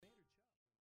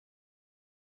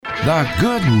The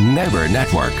Good Neighbor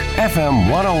Network, FM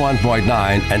 101.9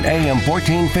 and AM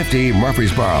 1450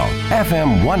 Murfreesboro,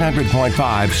 FM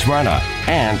 100.5 Smyrna,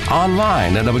 and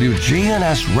online at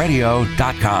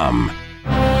WGNSradio.com.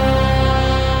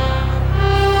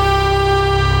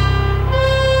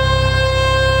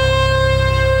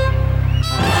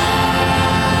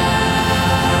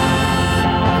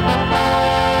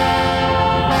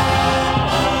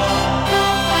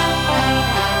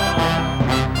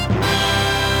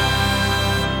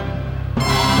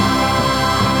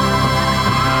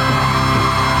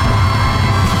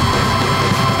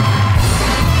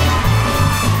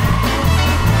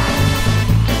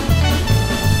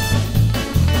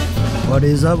 What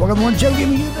is up? Welcome to one show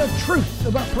giving you the truth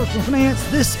about personal finance.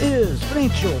 This is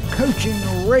Financial Coaching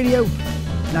Radio,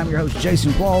 and I'm your host,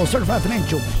 Jason Qualls, certified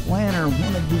financial planner,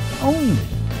 one of the only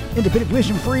independent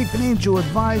commission-free financial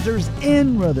advisors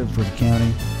in Rutherford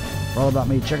County. For all about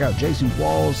me, check out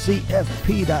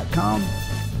jasonquallscfp.com.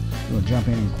 If you want to jump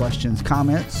in any questions,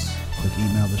 comments, click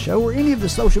email the show or any of the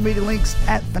social media links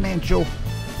at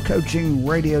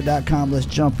financialcoachingradio.com. Let's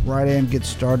jump right in and get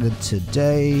started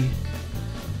today.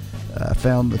 I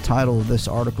found the title of this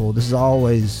article. This is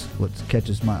always what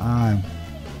catches my eye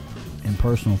in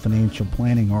personal financial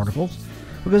planning articles,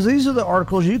 because these are the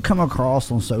articles you come across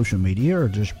on social media or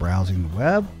just browsing the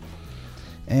web,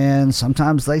 and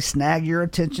sometimes they snag your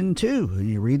attention too. And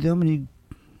you read them and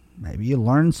maybe you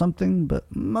learn something,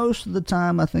 but most of the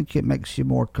time I think it makes you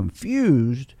more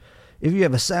confused if you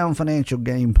have a sound financial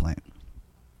game plan.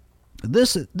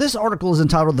 This article is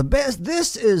entitled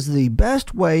This is the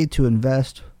best way to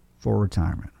invest for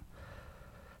retirement.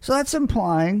 So that's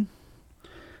implying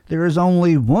there is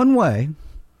only one way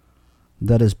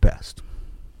that is best.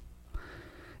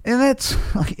 And that's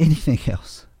like anything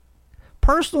else.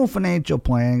 Personal financial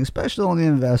planning, especially on the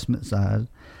investment side,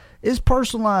 is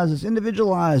personalized, it's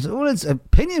individualized, it's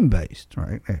opinion based,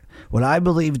 right? What I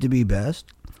believe to be best,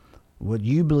 what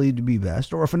you believe to be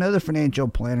best, or if another financial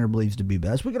planner believes to be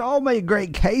best, we can all make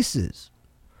great cases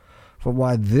for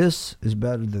why this is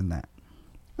better than that.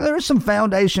 There are some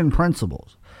foundation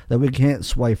principles that we can't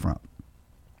sway from.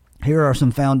 Here are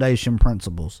some foundation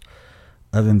principles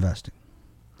of investing.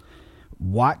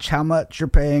 Watch how much you're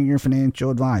paying your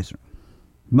financial advisor.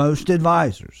 Most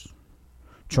advisors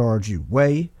charge you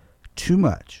way too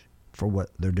much for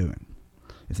what they're doing.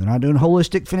 If they're not doing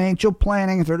holistic financial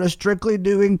planning, if they're just strictly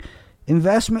doing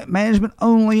investment management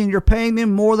only, and you're paying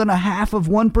them more than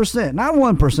 0.5%, not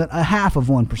 1%,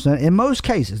 0.5%, in most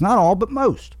cases, not all, but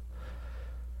most,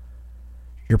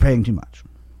 you're paying too much.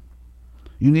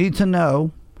 You need to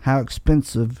know how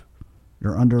expensive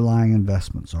your underlying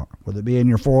investments are, whether it be in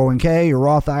your 401k, your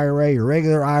Roth IRA, your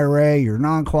regular IRA, your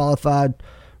non-qualified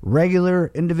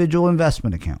regular individual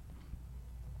investment account.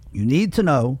 You need to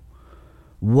know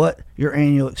what your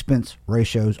annual expense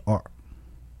ratios are.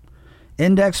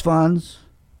 Index funds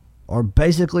are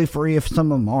basically free, if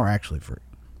some of them are actually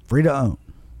free to own.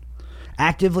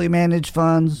 Actively managed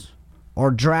funds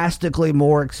are drastically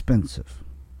more expensive,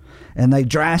 and they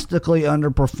drastically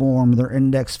underperform their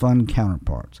index fund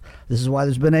counterparts. This is why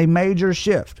there's been a major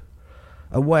shift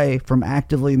away from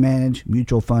actively managed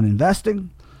mutual fund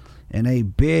investing and a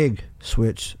big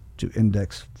switch to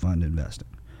index fund investing.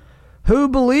 Who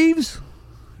believes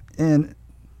in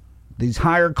these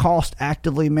higher cost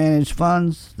actively managed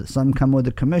funds that some come with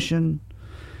a commission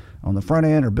on the front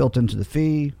end or built into the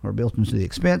fee or built into the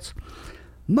expense?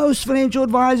 Most financial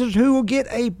advisors who will get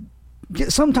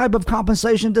some type of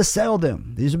compensation to sell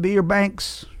them. These would be your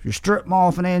banks, your strip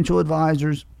mall financial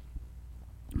advisors,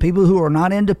 people who are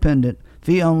not independent,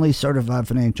 fee-only certified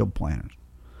financial planners.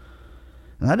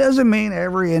 And that doesn't mean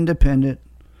every independent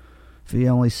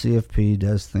fee-only CFP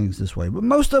does things this way, but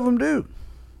most of them do.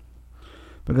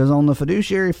 Because on the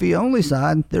fiduciary fee-only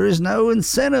side, there is no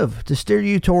incentive to steer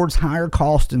you towards higher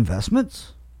cost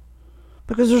investments,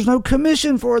 because there's no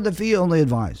commission for the fee-only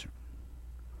advisor.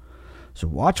 So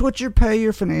watch what you pay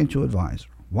your financial advisor.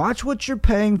 Watch what you're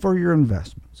paying for your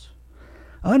investments.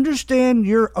 Understand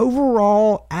your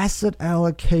overall asset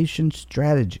allocation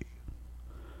strategy.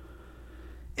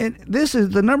 And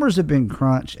the numbers have been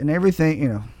crunched and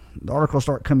everything, the articles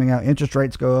start coming out. Interest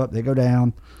rates go up, they go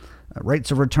down.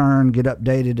 Rates of return get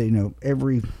updated,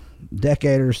 every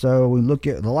decade or so. We look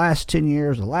at the last 10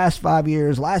 years, the last 5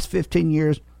 years, last 15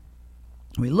 years.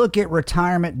 We look at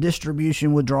retirement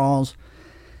distribution withdrawals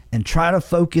and try to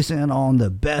focus in on the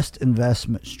best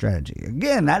investment strategy.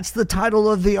 Again, that's the title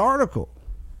of the article.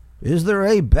 Is there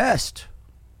a best?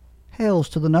 Hells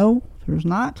to the no, there's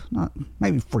not. Not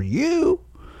maybe for you,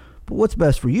 but what's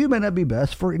best for you may not be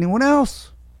best for anyone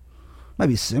else.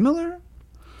 Maybe similar.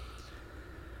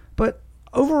 But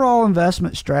overall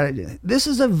investment strategy, this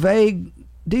is a vague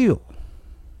deal.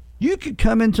 You could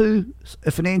come into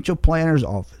a financial planner's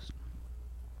office,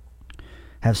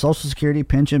 have Social Security,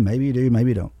 pension, maybe you do,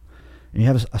 maybe you don't. And you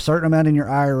have a certain amount in your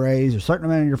IRAs, or a certain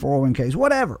amount in your 401ks,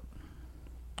 whatever.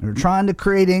 You're trying to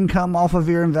create income off of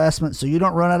your investments so you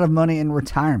don't run out of money in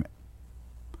retirement.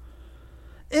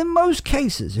 In most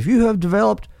cases, if you have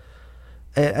developed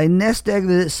a nest egg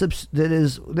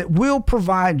that will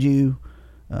provide you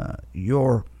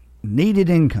your needed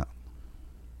income,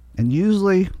 and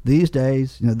usually these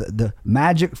days, the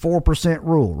magic 4%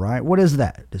 rule, right? What is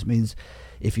that? This means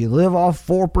if you live off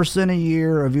 4% a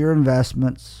year of your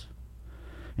investments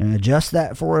and adjust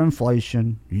that for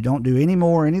inflation, you don't do any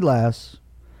more, any less,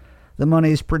 the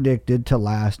money is predicted to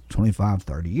last 25,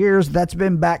 30 years. That's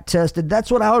been back tested.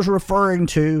 That's what I was referring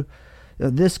to.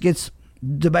 This gets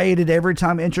debated every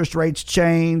time interest rates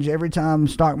change, every time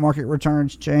stock market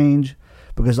returns change,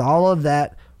 because all of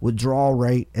that withdrawal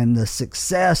rate and the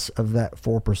success of that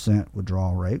 4%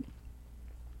 withdrawal rate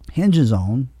hinges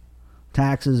on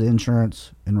taxes, insurance,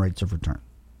 and rates of return.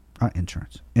 Not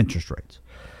insurance, interest rates.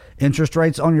 Interest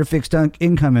rates on your fixed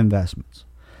income investments.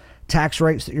 Tax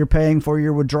rates that you're paying for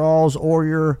your withdrawals or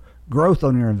your growth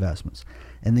on your investments,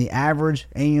 and the average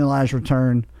annualized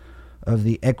return of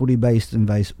the equity-based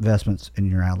investments in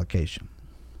your allocation.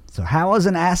 So how is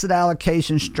an asset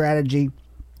allocation strategy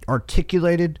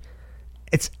articulated?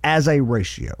 It's as a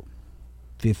ratio,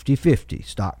 50-50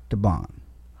 stock to bond.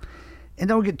 And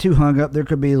don't get too hung up. There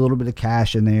could be a little bit of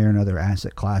cash in there and other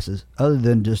asset classes other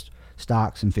than just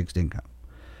stocks and fixed income.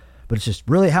 But it's just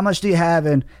really how much do you have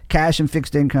in cash and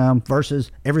fixed income versus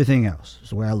everything else is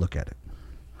the way I look at it.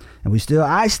 And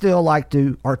I still like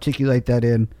to articulate that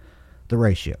in the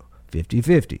ratio.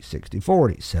 50-50,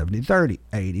 60-40, 70-30,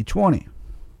 80-20.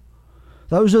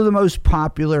 Those are the most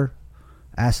popular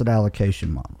asset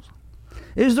allocation models.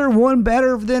 Is there one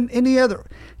better than any other?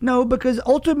 No, because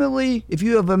ultimately, if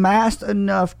you have amassed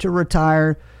enough to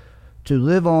retire to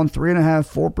live on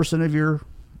 3.5-4%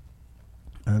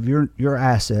 of your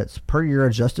assets per year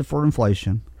adjusted for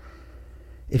inflation,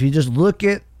 if you just look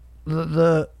at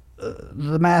the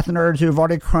math nerds who have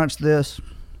already crunched this,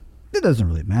 it doesn't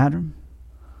really matter.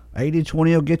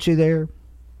 80-20 will get you there.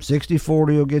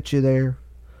 60-40 will get you there.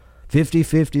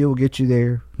 50-50 will get you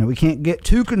there. Now, we can't get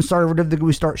too conservative that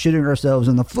we start shooting ourselves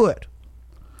in the foot.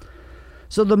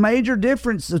 So the major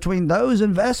difference between those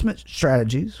investment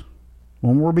strategies,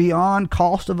 when we're beyond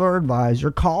cost of our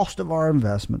advisor, cost of our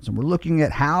investments, and we're looking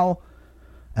at how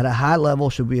at a high level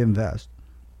should we invest,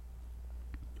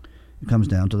 it comes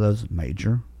down to those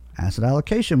major asset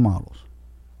allocation models.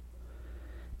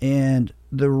 And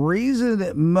the reason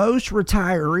that most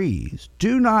retirees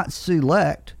do not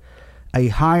select a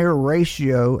higher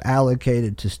ratio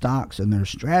allocated to stocks in their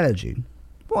strategy,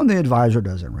 well, the advisor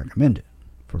doesn't recommend it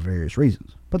for various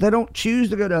reasons. But they don't choose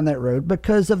to go down that road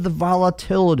because of the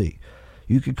volatility.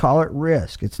 You could call it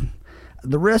risk.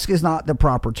 The risk is not the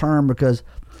proper term, because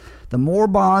the more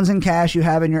bonds and cash you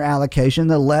have in your allocation,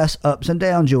 the less ups and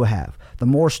downs you'll have. The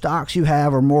more stocks you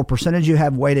have, or more percentage you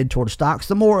have weighted toward stocks,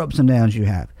 the more ups and downs you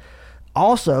have.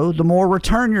 Also, the more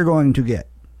return you're going to get.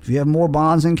 If you have more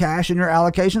bonds and cash in your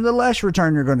allocation, the less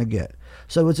return you're going to get.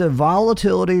 So it's a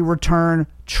volatility return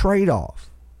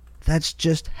trade-off. That's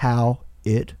just how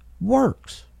it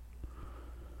works.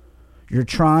 You're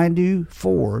trying to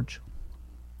forge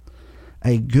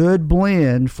a good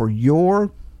blend for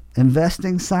your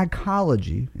investing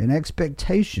psychology and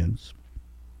expectations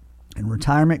and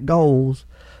retirement goals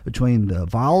between the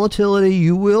volatility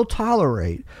you will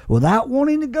tolerate without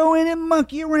wanting to go in and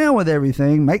monkey around with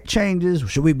everything, make changes.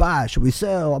 Should we buy? Should we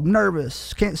sell? I'm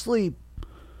nervous. Can't sleep.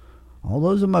 All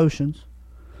those emotions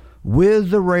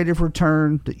with the rate of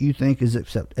return that you think is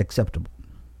acceptable.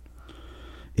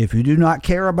 If you do not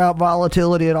care about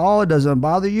volatility at all, it doesn't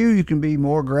bother you, you can be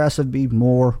more aggressive, be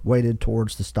more weighted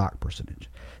towards the stock percentage.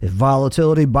 If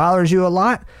volatility bothers you a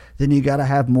lot, then you got to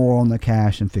have more on the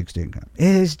cash and fixed income.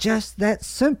 It is just that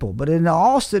simple. But in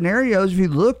all scenarios, if you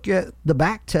look at the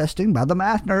back testing by the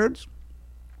math nerds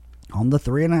on the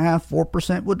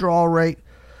 3.5-4% withdrawal rate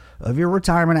of your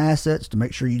retirement assets to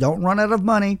make sure you don't run out of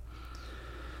money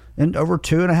in over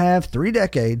 2.5-3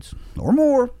 decades or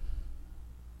more,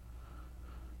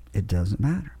 it doesn't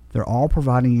matter. They're all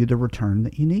providing you the return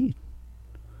that you need.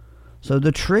 So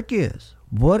the trick is,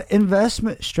 what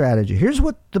investment strategy? Here's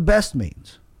what the best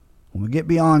means when we get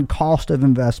beyond cost of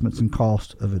investments and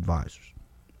cost of advisors.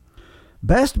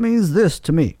 Best means this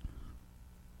to me.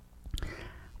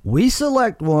 We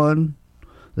select one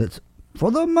that's,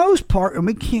 for the most part, and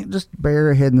we can't just bury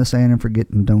our head in the sand and forget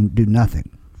and don't do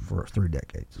nothing for 3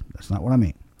 decades. That's not what I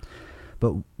mean.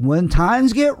 But when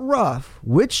times get rough,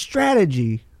 which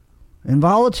strategy and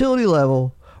volatility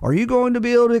level are you going to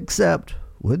be able to accept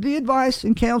with the advice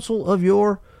and counsel of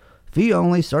your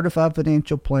fee-only certified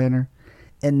financial planner,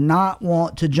 and not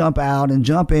want to jump out and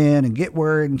jump in and get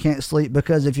worried and can't sleep?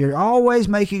 Because if you're always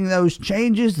making those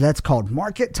changes, that's called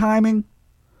market timing.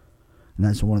 And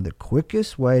that's one of the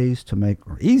quickest ways to make,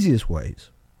 or easiest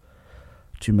ways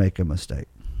to make a mistake.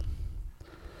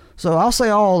 So I'll say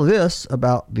all this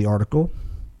about the article.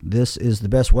 This is the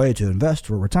best way to invest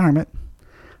for retirement.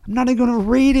 I'm not even going to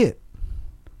read it,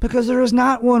 because there is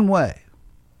not one way.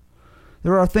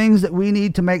 There are things that we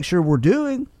need to make sure we're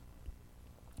doing.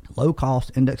 Low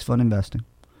cost index fund investing.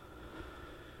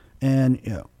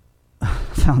 And,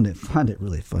 find it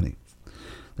really funny.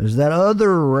 There's that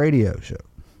other radio show.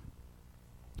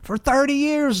 For 30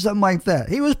 years, something like that,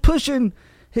 he was pushing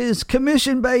his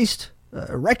commission-based,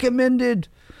 recommended,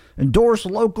 endorsed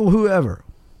local whoever.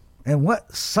 And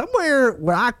somewhere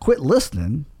when I quit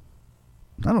listening,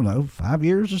 I don't know, 5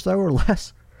 years or so or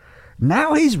less,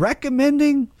 now he's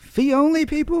recommending fee-only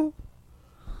people.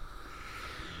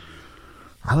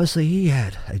 Obviously, he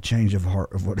had a change of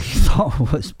heart of what he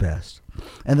thought was best.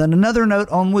 And then another note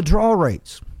on withdrawal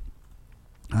rates.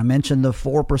 I mentioned the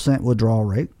 4% withdrawal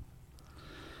rate.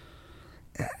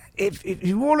 If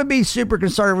you want to be super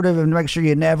conservative and make sure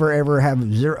you never ever have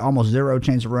almost zero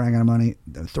chance of running out of money,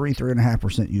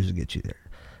 3.5% usually gets you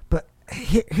there. But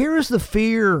here's the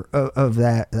fear of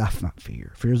that. Not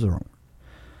fear. Fear's the wrong word.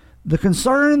 The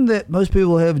concern that most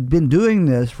people have been doing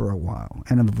this for a while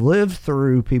and have lived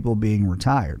through people being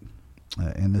retired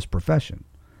in this profession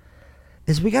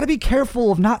is we got to be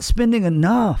careful of not spending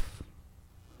enough,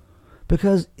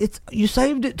 because you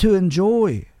saved it to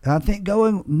enjoy. And I think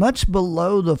going much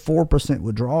below the 4%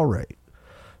 withdrawal rate,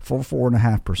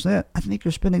 4.5%, I think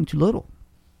you're spending too little.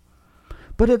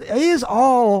 But it is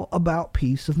all about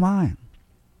peace of mind.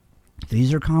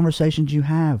 These are conversations you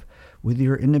have with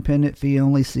your independent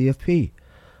fee-only CFP.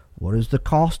 What is the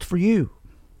cost for you,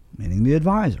 meaning the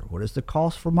advisor? What is the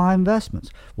cost for my investments?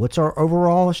 What's our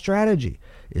overall strategy?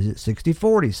 Is it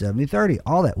 60-40, 70-30,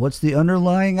 all that? What's the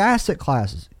underlying asset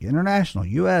classes, international,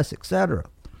 U.S., etc.?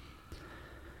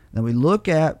 Then we look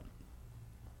at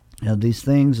these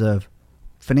things of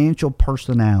financial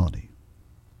personality.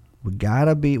 We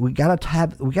gotta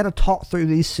talk through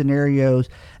these scenarios,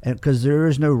 and because there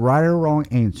is no right or wrong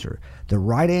answer. The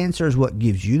right answer is what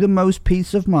gives you the most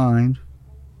peace of mind,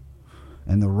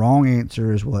 and the wrong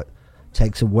answer is what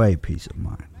takes away peace of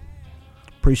mind.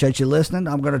 Appreciate you listening.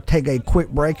 I'm going to take a quick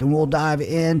break, and we'll dive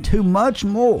into much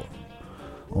more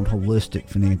on holistic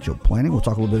financial planning. We'll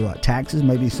talk a little bit about taxes,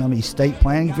 maybe some estate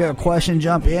planning. If you have a question,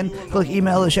 jump in. Click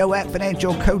email the show at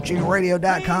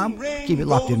financialcoachingradio.com. Keep it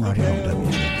locked in right here on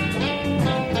WC.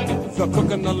 So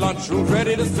cooking the lunch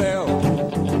ready to sell.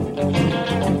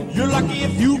 You're lucky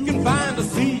if you can find a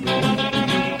seat.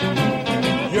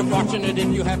 You're fortunate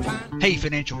if you have time. Hey,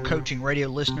 Financial Coaching Radio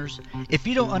listeners. If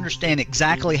you don't understand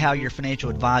exactly how your financial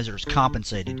advisor is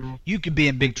compensated, you could be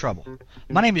in big trouble.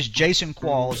 My name is Jason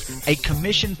Qualls, a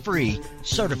commission-free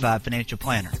certified financial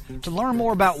planner. To learn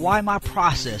more about why my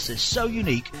process is so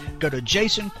unique, go to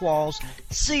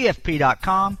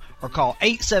jasonquallscfp.com or call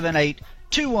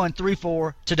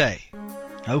 878-2134 today.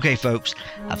 Okay, folks,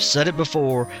 I've said it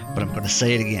before, but I'm going to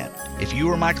say it again. If you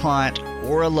were my client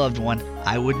or a loved one,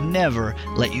 I would never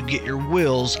let you get your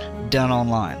wills done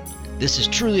online. This is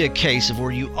truly a case of where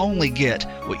you only get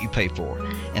what you pay for,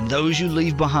 and those you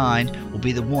leave behind will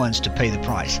be the ones to pay the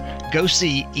price. Go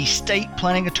see estate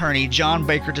planning attorney John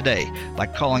Baker today by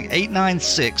calling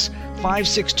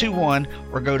 896-5621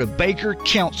 or go to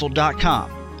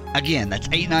bakercounsel.com. Again, that's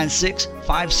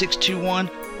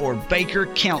 896-5621 or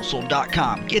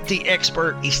bakercounsel.com. Get the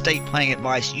expert estate planning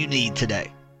advice you need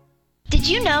today. Did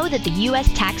you know that the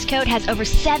U.S. tax code has over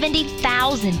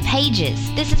 70,000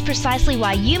 pages? This is precisely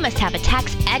why you must have a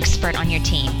tax expert on your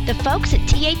team. The folks at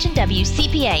TH&W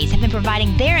CPAs have been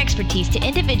providing their expertise to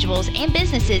individuals and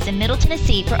businesses in Middle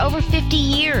Tennessee for over 50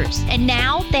 years. And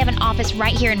now they have an office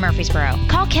right here in Murfreesboro.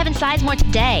 Call Kevin Sizemore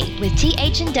today with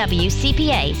TH&W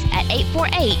CPAs at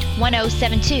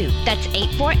 848-1072. That's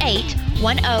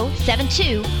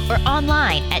 848-1072 or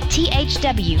online at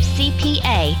thwcpa.com.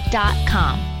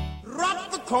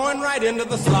 Drop the coin right into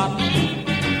the slot.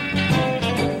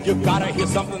 You gotta hear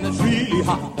something that's really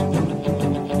hot.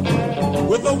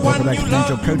 With the Welcome one back to you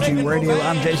Financial love, Coaching Radio.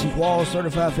 I'm Jason Qualls,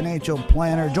 certified financial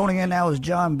planner. Joining in now is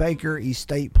John Baker,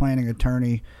 estate planning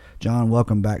attorney. John,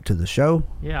 welcome back to the show.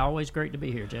 Yeah, always great to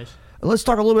be here, Jason. Let's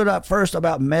talk a little bit first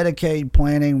about Medicaid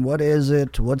planning. What is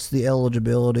it? What's the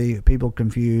eligibility? People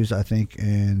confuse, I think,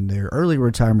 in their early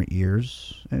retirement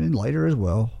years and later as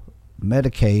well,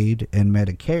 Medicaid and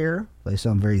Medicare. They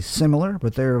sound very similar,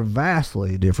 but they're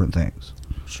vastly different things.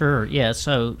 Sure. Yeah.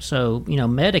 So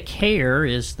Medicare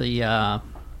is the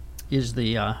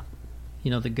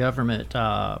the government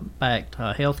backed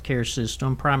healthcare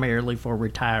system primarily for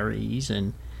retirees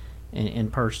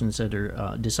and persons that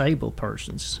are disabled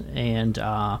persons, and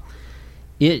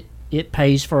it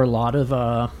pays for a lot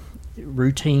of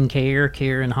routine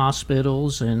care in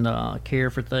hospitals, and care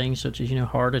for things such as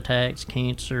heart attacks,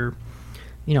 cancer,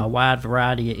 a wide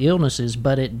variety of illnesses,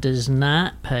 but it does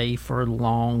not pay for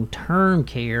long-term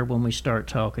care when we start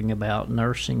talking about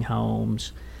nursing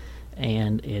homes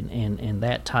and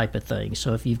that type of thing.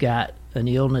 So if you've got an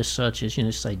illness such as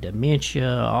say dementia,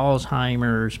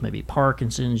 Alzheimer's, maybe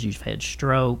Parkinson's, you've had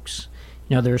strokes,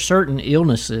 there are certain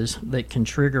illnesses that can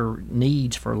trigger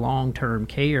needs for long-term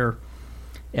care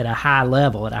at a high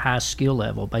level, at a high skill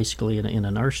level, basically in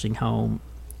a nursing home,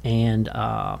 and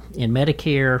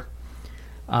Medicare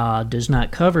does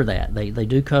not cover that. They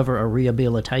do cover a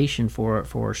rehabilitation for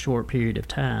a short period of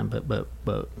time, but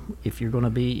if you're going to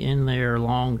be in there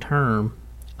long term,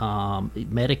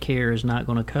 Medicare is not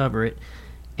going to cover it,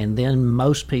 and then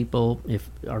most people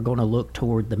are going to look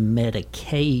toward the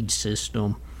Medicaid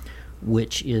system,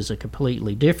 which is a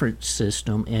completely different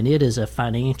system, and it is a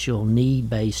financial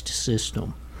need-based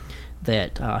system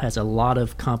that has a lot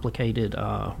of complicated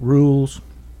rules,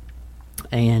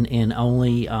 and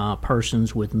only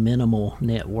persons with minimal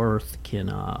net worth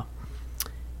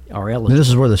are eligible. This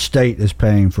is where the state is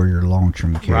paying for your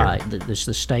long-term care. Right. This is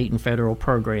the state and federal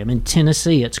program. In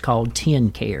Tennessee, it's called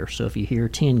TennCare. So if you hear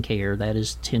TennCare, that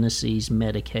is Tennessee's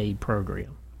Medicaid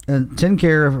program. And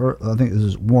TennCare, I think,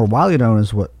 is more widely known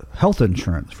as health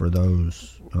insurance for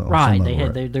those. Right,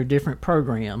 they're different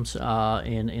programs,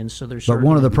 and so there's. But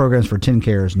one of the programs for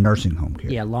TennCare is nursing home care.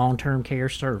 Yeah, long-term care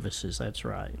services. That's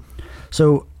right.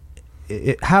 So,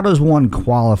 how does one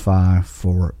qualify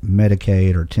for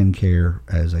Medicaid or TennCare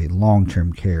as a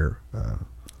long-term care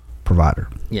provider?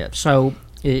 Yeah, so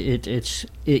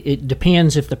it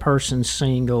depends if the person's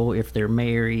single, if they're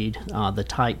married, the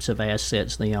types of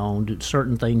assets they own.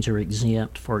 Certain things are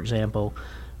exempt. For example,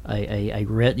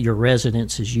 your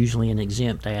residence is usually an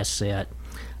exempt asset,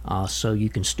 so you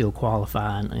can still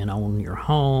qualify and own your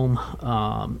home.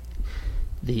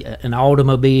 An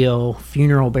automobile,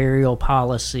 funeral burial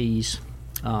policies.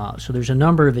 So there's a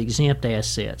number of exempt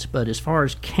assets, but as far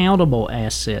as countable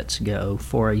assets go,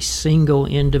 for a single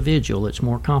individual, it's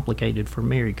more complicated for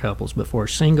married couples, but for a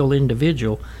single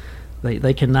individual,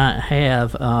 they cannot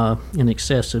have in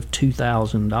excess of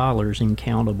 $2,000 in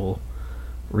countable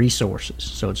resources.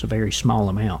 So it's a very small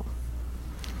amount.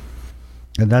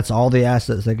 And that's all the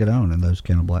assets they could own in those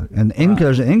countable assets. And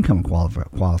there's an income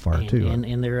qualifier too.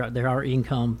 And there are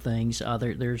income things.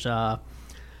 There's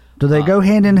do they go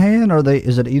hand in hand?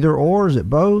 Is it either or? Is it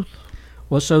both?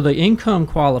 Well, so the income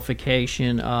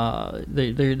qualification,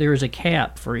 there is a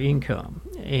cap for income,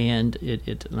 and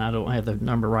and I don't have the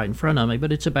number right in front of me,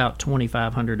 but it's about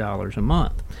 $2,500 a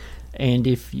month. And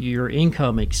if your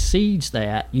income exceeds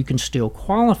that, you can still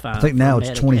qualify. I think now it's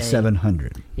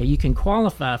 $2,700. Yeah, you can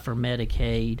qualify for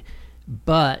Medicaid,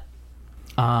 but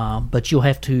you'll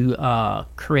have to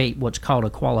create what's called a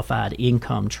qualified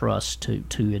income trust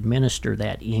to administer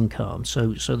that income.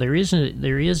 So there is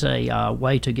a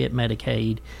way to get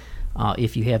Medicaid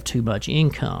if you have too much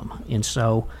income, and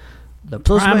so.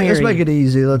 Let's make it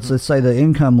easy. Let's say the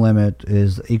income limit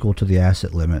is equal to the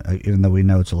asset limit, even though we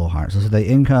know it's a little higher. So the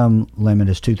income limit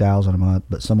is $2,000 a month,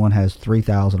 but someone has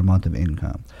 $3,000 a month of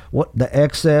income. What the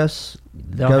excess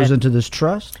goes into this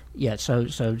trust? Yeah. So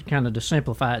kind of to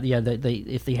simplify it,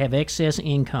 if they have excess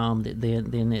income,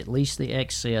 then at least the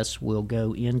excess will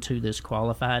go into this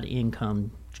qualified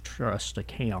income trust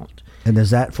account. And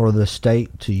is that for the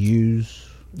state to use?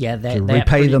 Yeah, to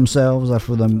repay themselves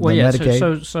for the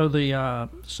Medicaid.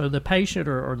 So the patient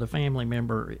or the family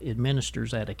member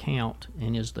administers that account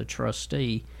and is the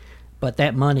trustee, but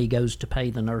that money goes to pay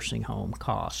the nursing home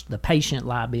cost, the patient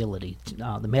liability.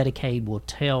 The Medicaid will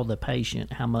tell the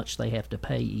patient how much they have to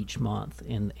pay each month,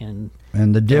 and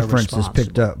the difference is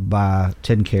picked up by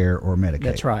TennCare or Medicaid.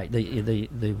 That's right.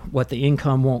 The what the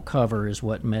income won't cover is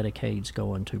what Medicaid's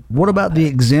going to. What about the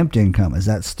exempt income? Is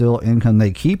that still income they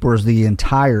keep, or is the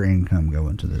entire income go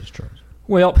into this trust?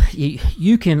 Well, you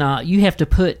have to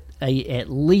put at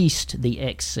least the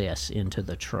excess into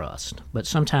the trust, but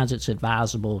sometimes it's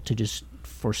advisable to just,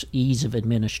 for ease of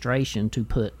administration, to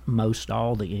put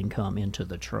all the income into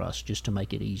the trust just to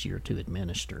make it easier to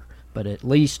administer. But at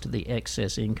least the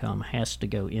excess income has to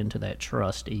go into that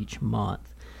trust each month.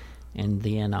 and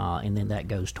then that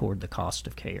goes toward the cost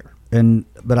of care.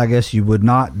 But I guess you would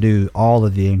not do all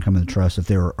of the income in the trust if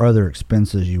there were other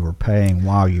expenses you were paying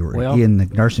while you were in the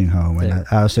nursing home. And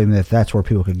I assume that that's where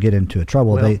people could get into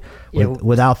trouble.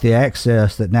 Without the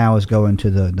access that now is going to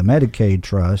the Medicaid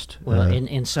trust.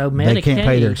 And so Medicaid, they can't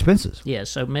pay their expenses. Yeah,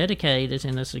 so Medicaid is,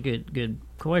 and that's a good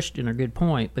question or good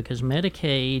point, because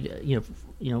Medicaid,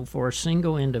 for a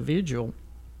single individual,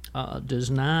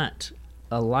 does not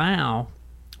allow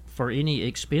for any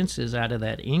expenses out of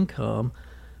that income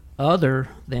other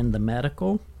than the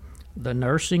medical, the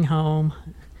nursing home,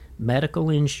 medical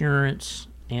insurance,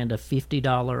 and a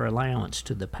 $50 allowance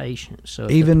to the patient. So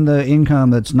even the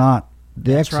income that's not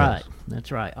the excess.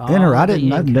 That's right.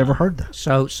 I've never heard that.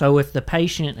 So if the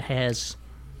patient has,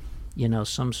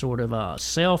 some sort of a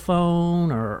cell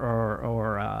phone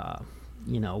or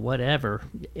whatever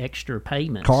extra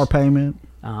payments, car payment.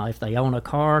 If they own a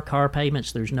car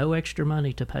payments, there's no extra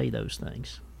money to pay those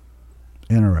things.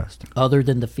 Interesting. Other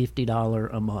than the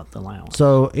 $50 a month allowance.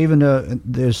 So even though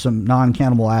there's some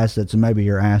non-countable assets, and maybe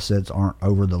your assets aren't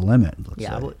over the limit,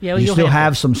 you still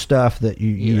have some stuff that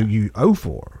you owe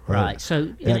for. Right.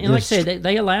 So, and like I said,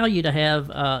 they allow you to have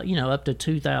up to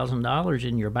 $2,000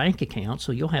 in your bank account,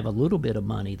 so you'll have a little bit of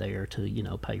money there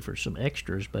to pay for some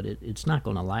extras, but it's not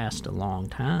going to last a long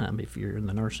time if you're in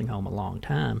the nursing home a long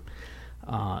time.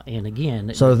 And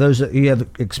again, so you have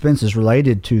expenses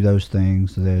related to those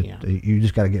things that you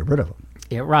just got to get rid of them.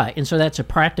 Yeah, right. And so that's a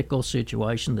practical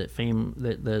situation that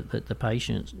the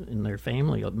patients and their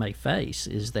family may face,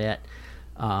 is that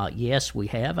yes, we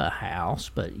have a house,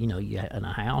 but in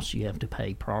a house you have to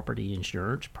pay property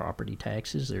insurance, property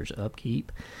taxes. There's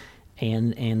upkeep.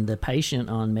 And the patient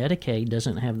on Medicaid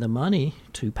doesn't have the money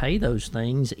to pay those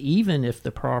things, even if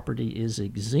the property is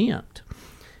exempt.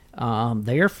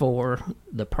 Therefore,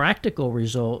 the practical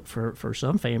result for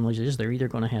some families is they're either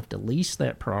going to have to lease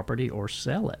that property or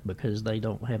sell it because they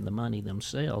don't have the money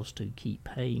themselves to keep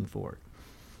paying for it.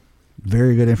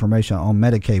 Very good information on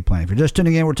Medicaid planning. If you're just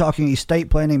tuning in, we're talking estate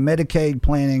planning, Medicaid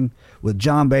planning with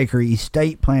John Baker,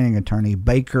 estate planning attorney.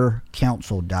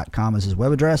 BakerCounsel.com is his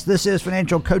web address. This is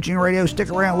Financial Coaching Radio. Stick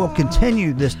around. We'll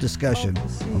continue this discussion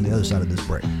on the other side of this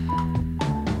break.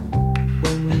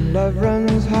 When love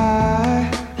runs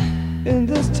high in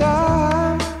this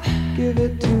time, give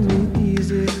it to me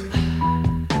easy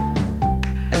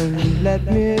and let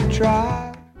me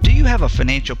try. Do you have a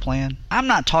financial plan? I'm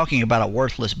not talking about a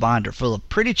worthless binder full of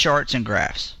pretty charts and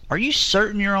graphs. Are you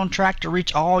certain you're on track to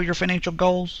reach all your financial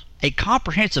goals? A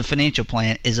comprehensive financial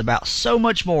plan is about so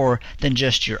much more than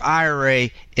just your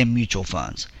IRA and mutual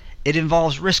funds. It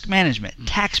involves risk management,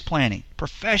 tax planning,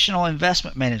 professional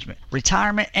investment management,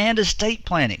 retirement, and estate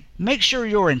planning. Make sure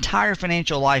your entire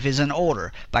financial life is in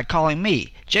order by calling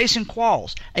me, Jason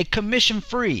Qualls, a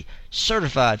commission-free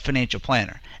certified financial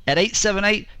planner, at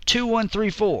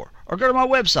 878-2134, or go to my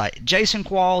website,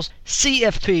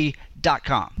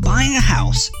 jasonquallscfp.com. Buying a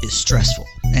house is stressful,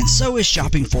 and so is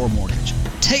shopping for a mortgage.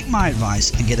 Take my advice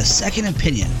and get a second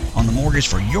opinion on the mortgage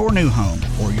for your new home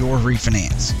or your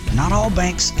refinance. Not all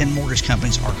banks and mortgage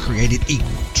companies are created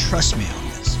equal. Trust me on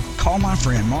this. Call my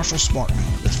friend Marshall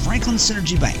Sparkman with Franklin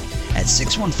Synergy Bank at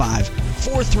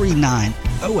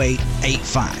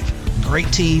 615-439-0885.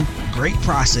 Great team, great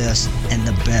process, and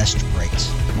the best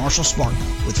rates. Marshall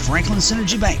Sparkman with Franklin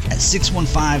Synergy Bank at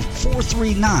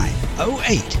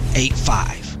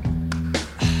 615-439-0885.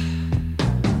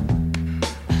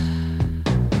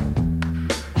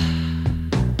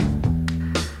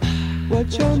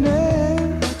 What's your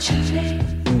name?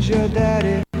 Who's your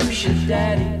daddy?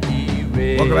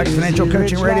 Welcome back to Financial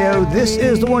Coaching Radio. This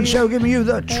is the one show giving you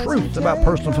the truth about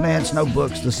personal finance. No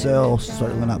books to sell.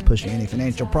 Certainly not pushing any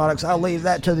financial products. I'll leave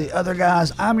that to the other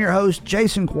guys. I'm your host,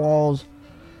 Jason Qualls,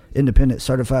 independent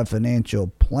certified financial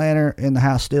planner. In the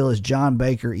house still is John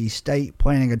Baker, estate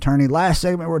planning attorney. Last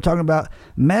segment, we're talking about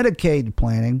Medicaid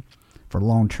planning for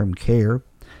long-term care.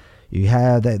 You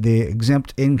have that the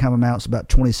exempt income amount is about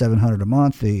 $2,700 a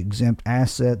month. The exempt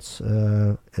assets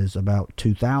is about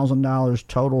 $2,000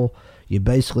 total. You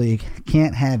basically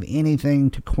can't have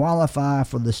anything to qualify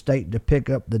for the state to pick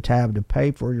up the tab to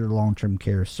pay for your long-term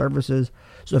care services.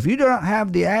 So if you don't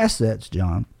have the assets,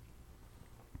 John,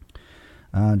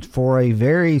 for a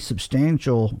very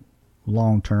substantial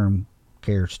long-term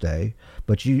care stay,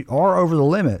 but you are over the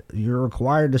limit, you're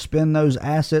required to spend those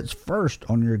assets first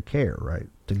on your care, right,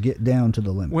 to get down to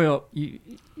the limit. Well,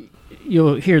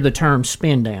 you'll hear the term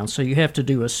spend down, so you have to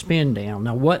do a spend down.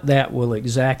 Now, what that will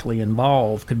exactly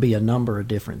involve could be a number of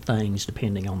different things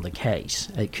depending on the case.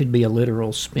 It could be a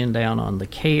literal spend down on the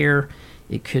care.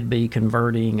 It could be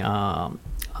converting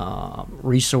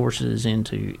resources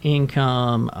into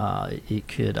income. It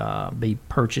could be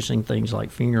purchasing things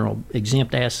like funeral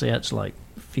exempt assets like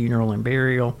funeral and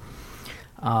burial.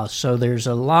 So there's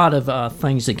a lot of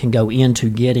things that can go into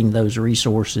getting those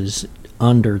resources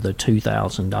under the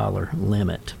 $2,000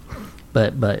 limit.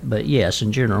 But yes,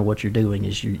 in general, what you're doing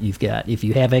is you've got, if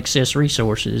you have excess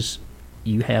resources,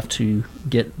 you have to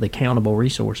get the countable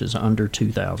resources under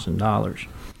 $2,000.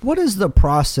 What is the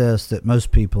process that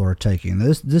most people are taking?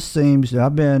 This seems,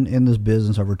 I've been in this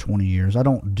business over 20 years. I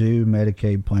don't do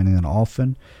Medicaid planning that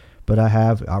often, but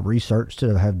I've researched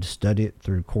it. I have to study it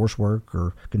through coursework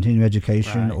or continuing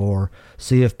education or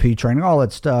CFP training, all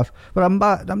that stuff. But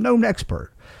I'm no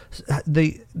expert.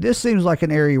 This seems like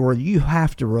an area where you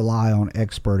have to rely on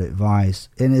expert advice.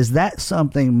 And is that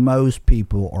something most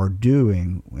people are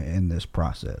doing in this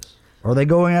process? Or are they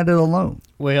going at it alone?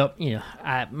 Well,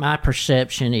 my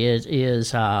perception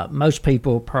is most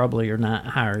people probably are not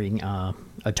hiring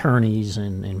attorneys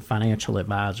and financial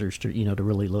advisors to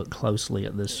really look closely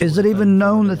at this. Is it even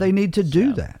known that they need to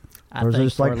do that? I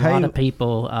think for a lot of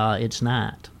people, it's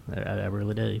not. I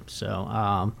really do.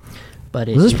 So, but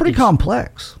this is pretty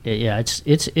complex. Yeah,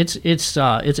 it's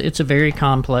a very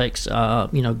complex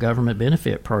government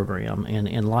benefit program,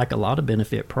 and like a lot of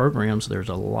benefit programs, there's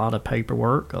a lot of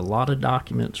paperwork, a lot of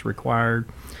documents required.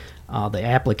 The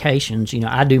applications,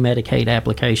 I do Medicaid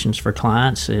applications for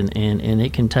clients, and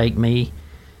it can take me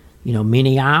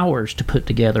many hours to put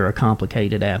together a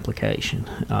complicated application.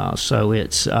 So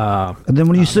it's and then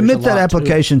when you submit that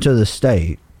application to the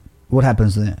state, what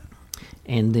happens then?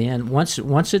 And then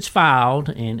once it's filed,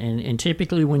 and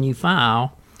typically when you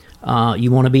file,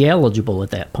 you want to be eligible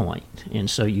at that point. And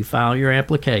so you file your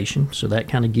application, so that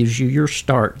kind of gives you your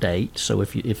start date. So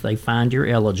if they find you're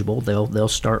eligible, they'll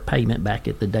start payment back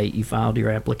at the date you filed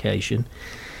your application.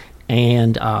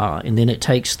 And then it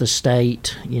takes the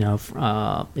state,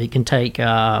 it can take,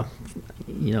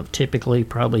 typically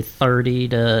probably 30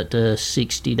 to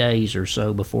 60 days or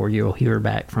so before you'll hear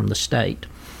back from the state.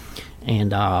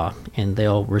 And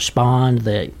they'll respond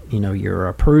that you're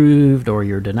approved or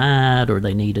you're denied or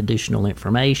they need additional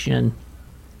information,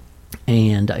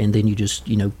 and then you just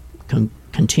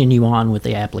continue on with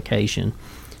the application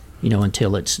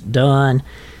until it's done.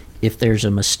 If there's a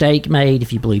mistake made,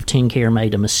 if you believe TennCare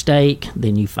made a mistake,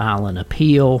 then you file an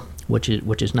appeal, which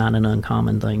is not an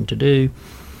uncommon thing to do,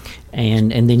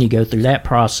 and then you go through that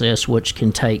process, which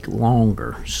can take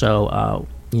longer. So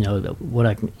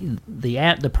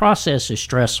the process is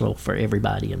stressful for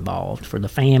everybody involved. For the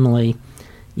family,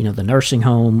 the nursing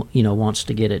home, wants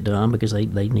to get it done because they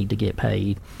need to get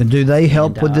paid. And do they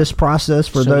help with this process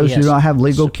for those who don't have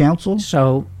legal counsel?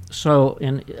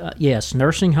 Yes,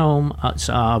 nursing home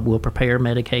will prepare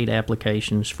Medicaid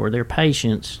applications for their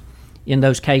patients in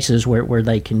those cases where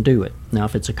they can do it. Now,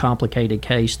 if it's a complicated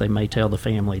case, they may tell the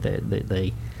family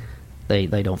that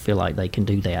they don't feel like they can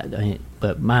do that.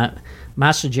 But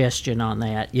my suggestion on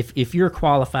that, if you're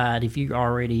qualified, if you're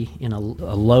already in a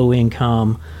low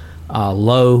income,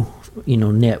 low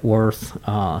net worth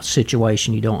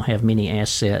situation, you don't have many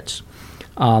assets,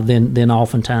 then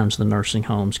oftentimes the nursing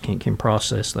homes can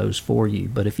process those for you.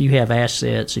 But if you have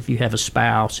assets, if you have a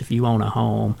spouse, if you own a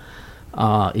home,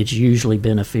 it's usually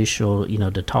beneficial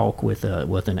to talk with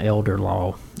an elder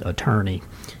law attorney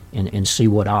and see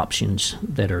what options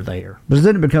that are there. But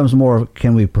then it becomes more,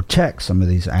 can we protect some of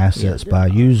these assets by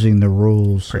using the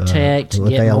rules? Protect,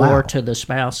 get more to the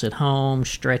spouse at home,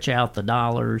 stretch out the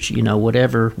dollars,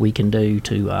 whatever we can do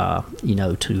to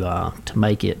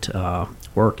make it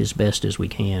work as best as we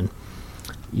can,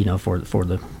 for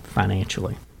the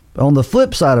financially. On the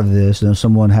flip side of this,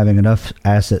 someone having enough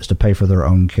assets to pay for their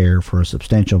own care for a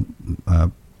substantial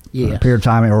period of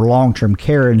time, or long-term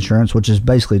care insurance, which is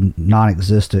basically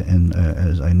non-existent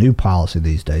as a new policy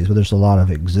these days, but there's a lot of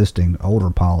existing older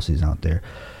policies out there.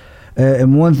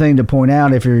 And one thing to point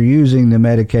out, if you're using the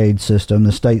Medicaid system,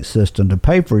 the state system, to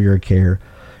pay for your care,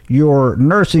 your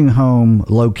nursing home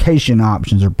location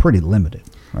options are pretty limited.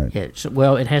 Right. Yeah,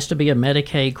 well, it has to be a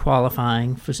Medicaid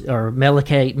qualifying or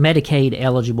Medicaid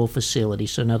eligible facility.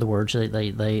 So, in other words,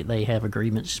 they have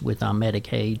agreements with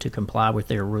Medicaid to comply with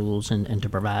their rules and to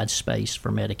provide space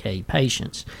for Medicaid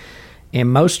patients.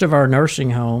 And most of our nursing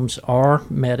homes are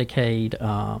Medicaid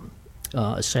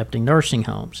accepting nursing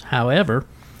homes. However,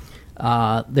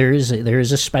 there is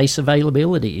a space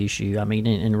availability issue. I mean,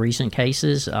 in recent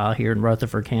cases here in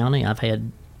Rutherford County, I've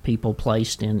had people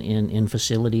placed in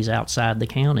facilities outside the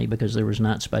county because there was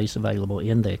not space available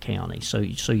in the county. So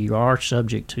you are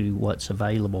subject to what's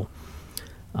available,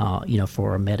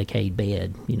 for a Medicaid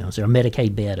bed. Is there a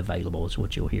Medicaid bed available is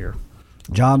what you'll hear.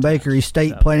 John Baker,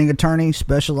 estate planning attorney,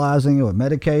 specializing with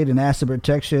Medicaid and asset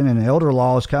protection and elder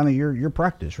law is kind of your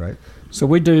practice, right? So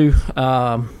we do,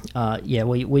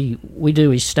 we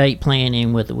do estate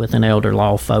planning with an elder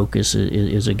law focus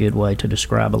is a good way to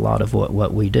describe a lot of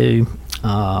what we do.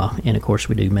 And of course,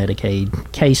 we do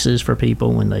Medicaid cases for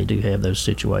people when they do have those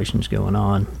situations going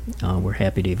on. We're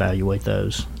happy to evaluate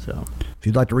those. So, if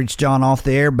you'd like to reach John off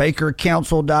the air,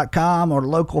 bakercounsel.com or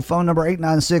local phone number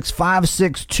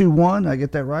 896-5621. Did I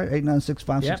get that right?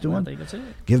 896-5621. Yeah, I think that's it.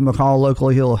 Give him a call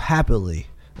locally. He'll happily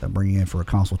bring you in for a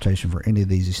consultation for any of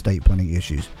these estate planning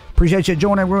issues. Appreciate you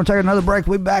joining. We're going to take another break.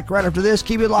 We'll be back right after this.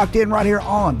 Keep it locked in right here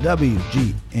on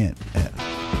WGNF.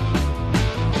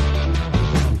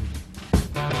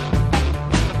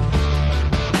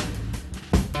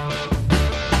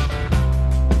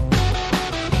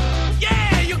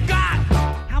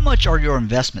 How much are your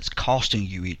investments costing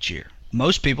you each year?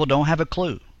 Most people don't have a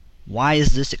clue. Why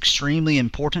is this extremely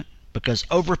important? Because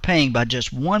overpaying by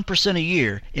just 1% a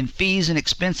year in fees and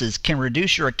expenses can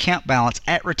reduce your account balance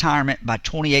at retirement by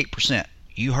 28%.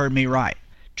 You heard me right.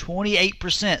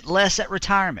 28% less at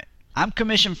retirement. I'm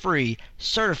commission-free,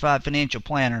 certified financial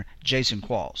planner Jason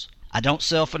Qualls. I don't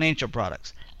sell financial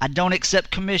products. I don't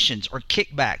accept commissions or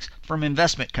kickbacks from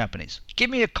investment companies. Give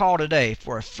me a call today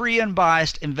for a free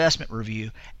unbiased investment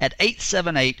review at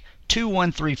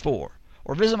 878-2134 or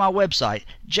visit my website,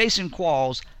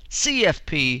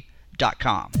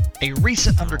 jasonquallscfp.com. A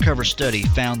recent undercover study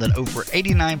found that over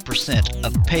 89%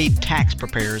 of paid tax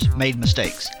preparers made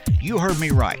mistakes. You heard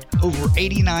me right, over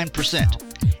 89%.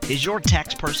 Is your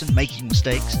tax person making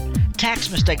mistakes? Tax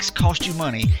mistakes cost you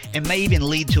money and may even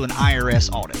lead to an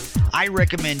IRS audit. I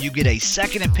recommend you get a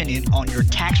second opinion on your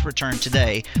tax return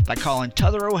today by calling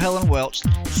Tuthero Helen Welch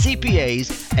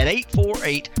CPAs at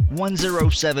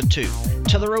 848-1072.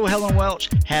 Tuthero Helen Welch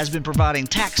has been providing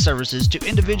tax services to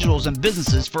individuals and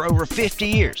businesses for over 50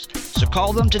 years. So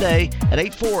call them today at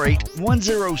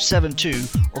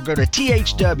 848-1072 or go to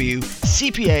thwcpa.com.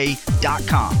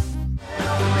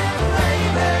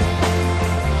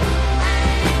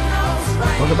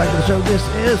 Welcome back to the show. This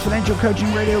is Financial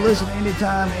Coaching Radio. Listen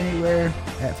anytime, anywhere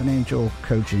at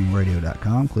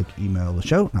financialcoachingradio.com. Click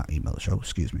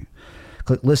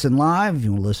Click listen live if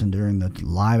you want to listen during the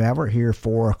live hour here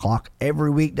 4 o'clock every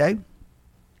weekday.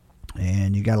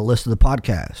 And you got a list of the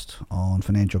podcast on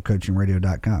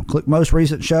financialcoachingradio.com. Click most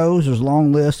recent shows. There's a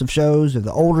long list of shows. If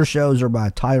the older shows are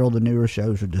by title, the newer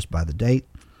shows are just by the date.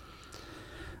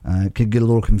 It could get a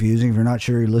little confusing. If you're not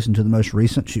sure you listen to the most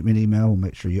recent, shoot me an email. We'll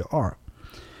make sure you are.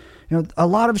 You know, a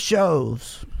lot of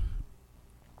shows,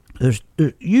 there's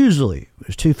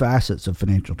two facets of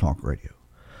financial talk radio.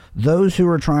 Those who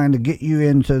are trying to get you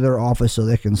into their office so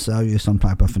they can sell you some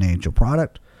type of financial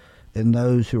product, and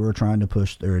those who are trying to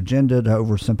push their agenda to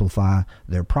oversimplify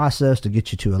their process to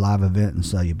get you to a live event and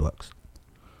sell you books.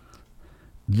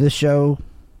 This show,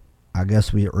 I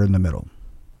guess we are in the middle.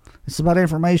 It's about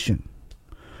information.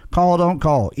 Call, don't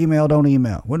call. Email, don't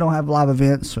email. We don't have live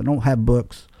events. We don't have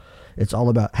books. It's all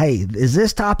about, hey, is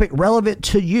this topic relevant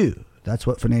to you? That's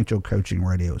what Financial Coaching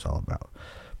Radio is all about.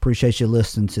 Appreciate you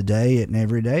listening today and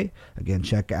every day. Again,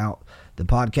 check out the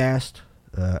podcast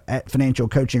at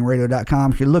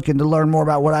financialcoachingradio.com. If you're looking to learn more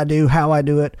about what I do, how I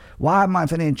do it, why my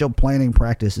financial planning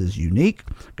practice is unique,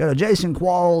 go to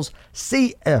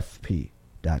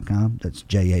jasonquallscfp.com. That's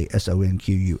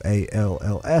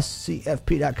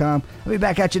JASONQUALLSCFP.com. I'll be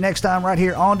back at you next time right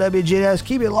here on WGNS.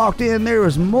 Keep it locked in. There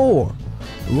is more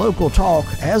local talk,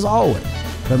 as always,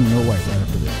 coming your way right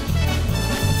after this.